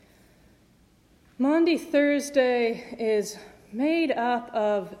Maundy Thursday is made up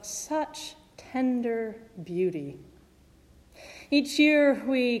of such tender beauty. Each year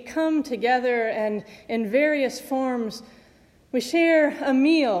we come together and in various forms we share a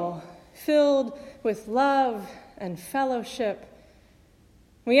meal filled with love and fellowship.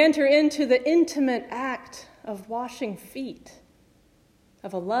 We enter into the intimate act of washing feet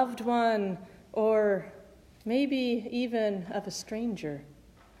of a loved one or maybe even of a stranger.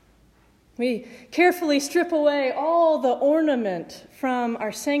 We carefully strip away all the ornament from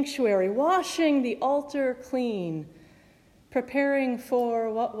our sanctuary, washing the altar clean, preparing for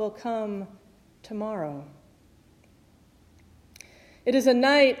what will come tomorrow. It is a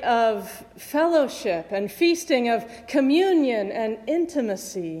night of fellowship and feasting, of communion and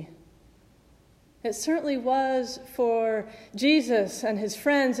intimacy. It certainly was for Jesus and his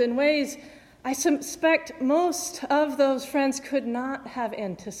friends in ways I suspect most of those friends could not have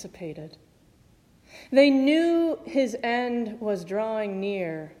anticipated. They knew his end was drawing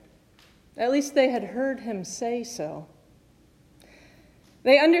near. At least they had heard him say so.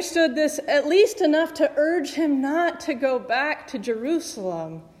 They understood this at least enough to urge him not to go back to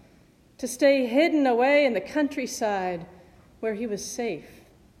Jerusalem, to stay hidden away in the countryside where he was safe.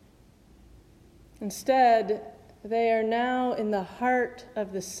 Instead, they are now in the heart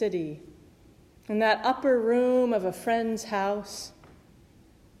of the city, in that upper room of a friend's house.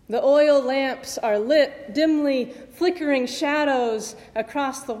 The oil lamps are lit, dimly flickering shadows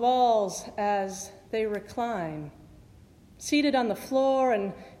across the walls as they recline, seated on the floor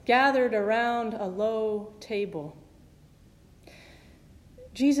and gathered around a low table.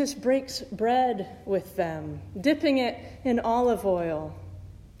 Jesus breaks bread with them, dipping it in olive oil,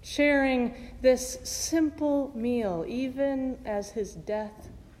 sharing this simple meal even as his death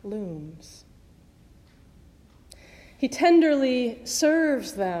looms. He tenderly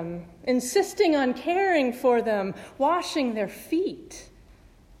serves them, insisting on caring for them, washing their feet.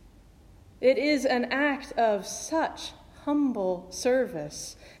 It is an act of such humble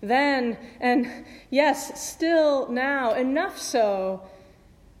service, then, and yes, still now, enough so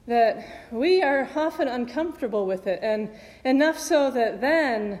that we are often uncomfortable with it, and enough so that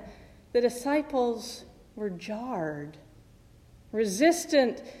then the disciples were jarred,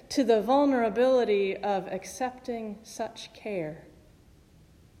 resistant to the vulnerability of accepting such care.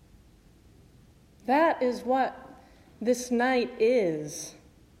 That is what this night is: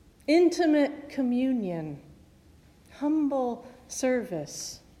 intimate communion, humble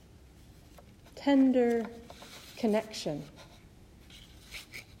service, tender connection.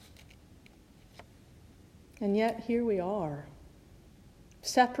 And yet here we are,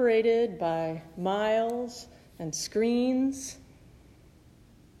 separated by miles and screens,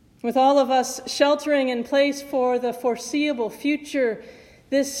 with all of us sheltering in place for the foreseeable future.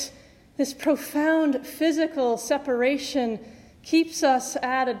 This profound physical separation keeps us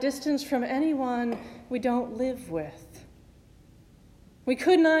at a distance from anyone we don't live with. We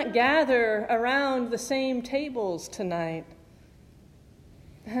could not gather around the same tables tonight.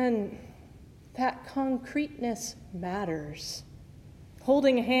 And that concreteness matters.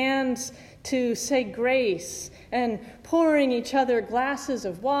 Holding hands to say grace and pouring each other glasses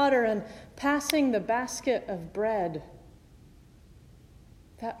of water and passing the basket of bread.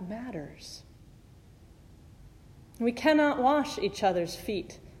 That matters. We cannot wash each other's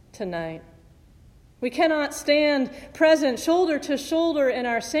feet tonight. We cannot stand present shoulder to shoulder in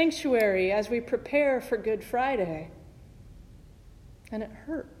our sanctuary as we prepare for Good Friday. And it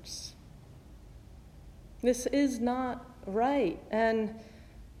hurts. This is not right. And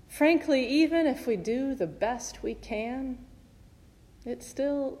frankly, even if we do the best we can, it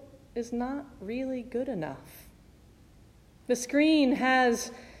still is not really good enough. The screen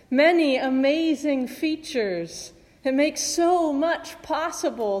has many amazing features. It makes so much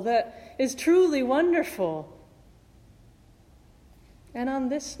possible that is truly wonderful. And on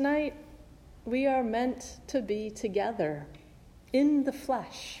this night, we are meant to be together in the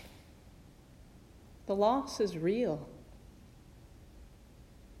flesh. The loss is real.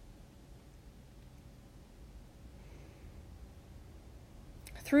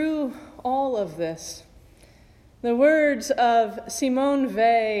 Through all of this, the words of Simone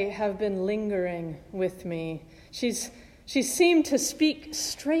Weil have been lingering with me. She seemed to speak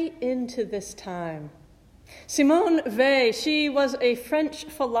straight into this time. Simone Weil, she was a French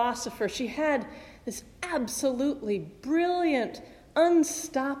philosopher. She had this absolutely brilliant,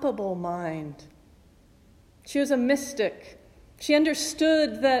 unstoppable mind. She was a mystic. She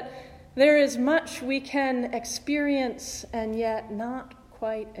understood that there is much we can experience and yet not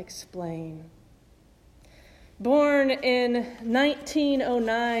quite explain. Born in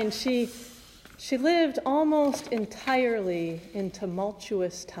 1909, she she lived almost entirely in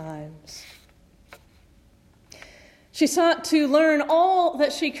tumultuous times. She sought to learn all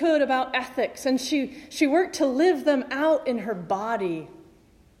that she could about ethics, and she worked to live them out in her body.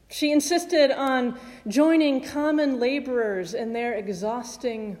 She insisted on joining common laborers in their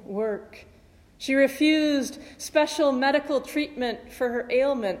exhausting work. She refused special medical treatment for her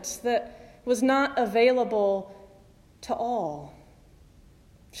ailments that was not available to all.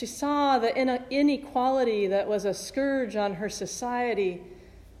 She saw the inequality that was a scourge on her society,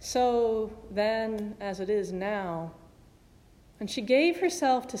 so then as it is now. And she gave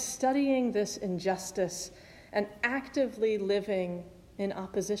herself to studying this injustice and actively living in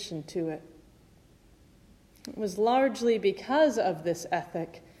opposition to it. It was largely because of this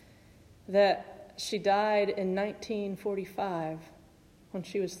ethic that she died in 1945 when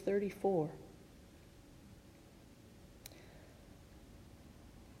she was 34.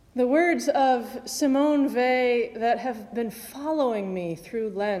 The words of Simone Weil that have been following me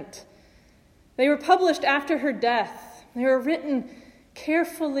through Lent, they were published after her death. They were written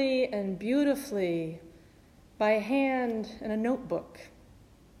carefully and beautifully by hand in a notebook.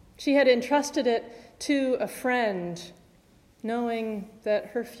 She had entrusted it to a friend, knowing that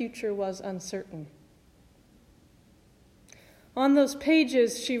her future was uncertain. On those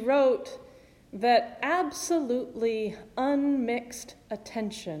pages, she wrote that absolutely unmixed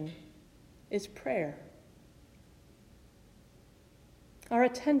attention is prayer. Our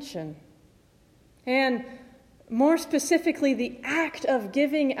attention, and more specifically, the act of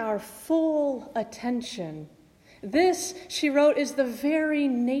giving our full attention. This, she wrote, is the very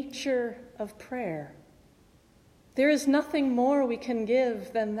nature of prayer. There is nothing more we can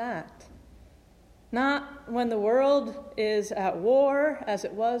give than that. Not when the world is at war, as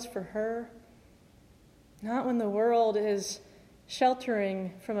it was for her. Not when the world is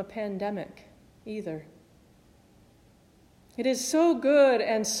sheltering from a pandemic, either. It is so good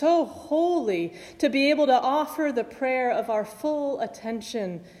and so holy to be able to offer the prayer of our full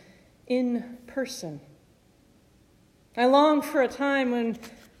attention in person. I long for a time when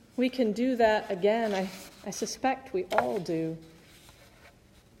we can do that again. I suspect we all do.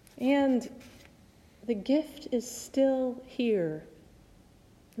 And the gift is still here,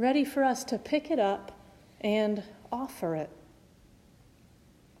 ready for us to pick it up and offer it.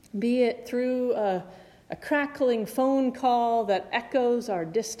 Be it through a crackling phone call that echoes our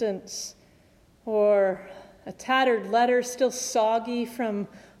distance, or a tattered letter still soggy from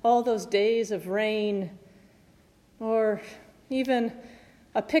all those days of rain, or even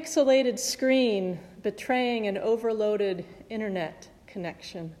a pixelated screen betraying an overloaded internet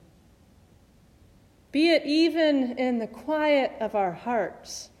connection. Be it even in the quiet of our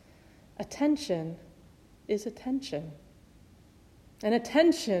hearts, attention is attention. And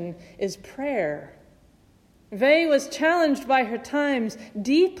attention is prayer. Weil was challenged by her times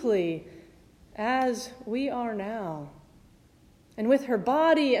deeply, as we are now. And with her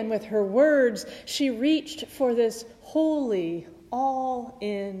body and with her words, she reached for this holy,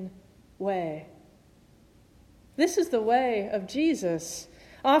 all-in way. This is the way of Jesus,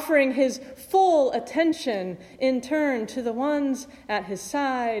 offering his full attention in turn to the ones at his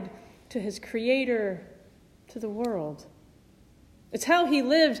side, to his Creator, to the world. It's how he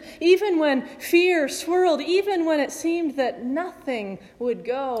lived, even when fear swirled, even when it seemed that nothing would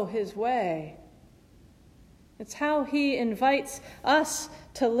go his way. It's how he invites us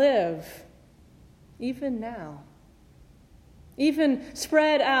to live, even now. Even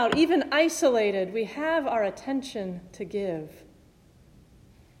spread out, even isolated, we have our attention to give.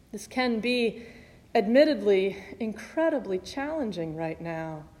 This can be, admittedly, incredibly challenging right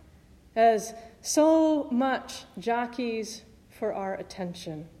now, as so much jockeys for our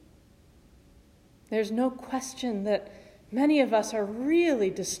attention. There's no question that many of us are really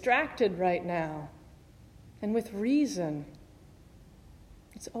distracted right now, and with reason.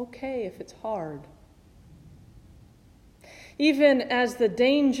 It's okay if it's hard. Even as the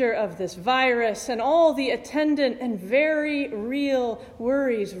danger of this virus and all the attendant and very real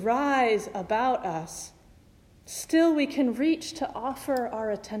worries rise about us, still we can reach to offer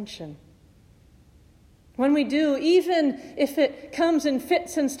our attention. When we do, even if it comes in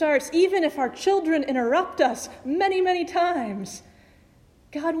fits and starts, even if our children interrupt us many, many times,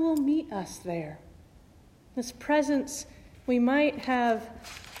 God will meet us there. This presence we might have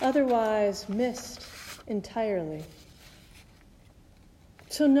otherwise missed entirely.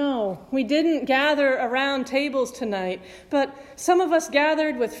 So no, we didn't gather around tables tonight, but some of us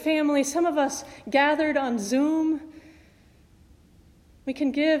gathered with family, some of us gathered on Zoom. We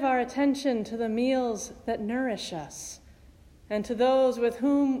can give our attention to the meals that nourish us and to those with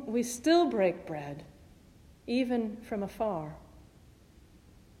whom we still break bread, even from afar.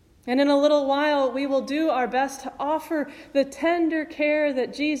 And in a little while, we will do our best to offer the tender care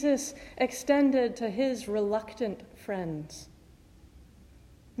that Jesus extended to his reluctant friends.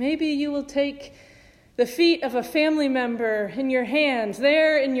 Maybe you will take the feet of a family member in your hands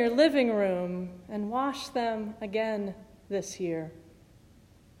there in your living room and wash them again this year.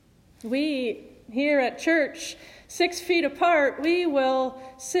 We, here at church, 6 feet apart, we will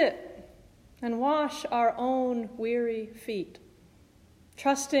sit and wash our own weary feet,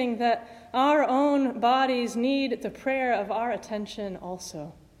 trusting that our own bodies need the prayer of our attention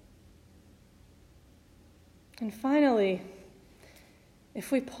also. And finally,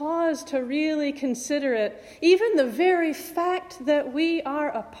 if we pause to really consider it, even the very fact that we are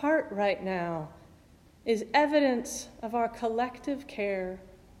apart right now is evidence of our collective care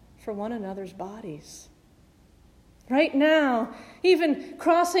for one another's bodies. Right now, even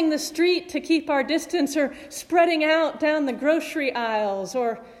crossing the street to keep our distance, or spreading out down the grocery aisles,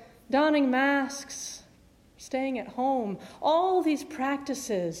 or donning masks, staying at home, all these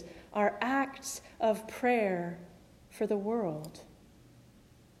practices are acts of prayer for the world.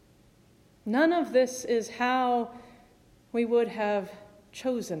 None of this is how we would have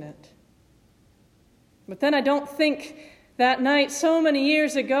chosen it. But then I don't think that night so many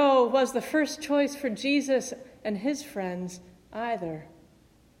years ago was the first choice for Jesus and his friends either.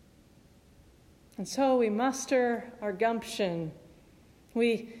 And so we muster our gumption.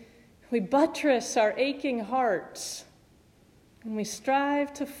 We buttress our aching hearts. And we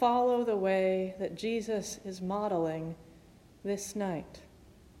strive to follow the way that Jesus is modeling this night.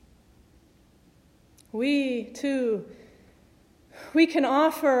 We, too, we can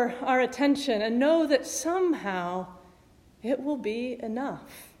offer our attention and know that somehow it will be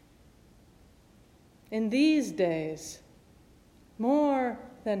enough. In these days, more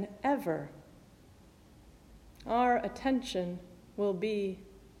than ever, our attention will be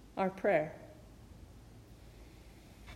our prayer.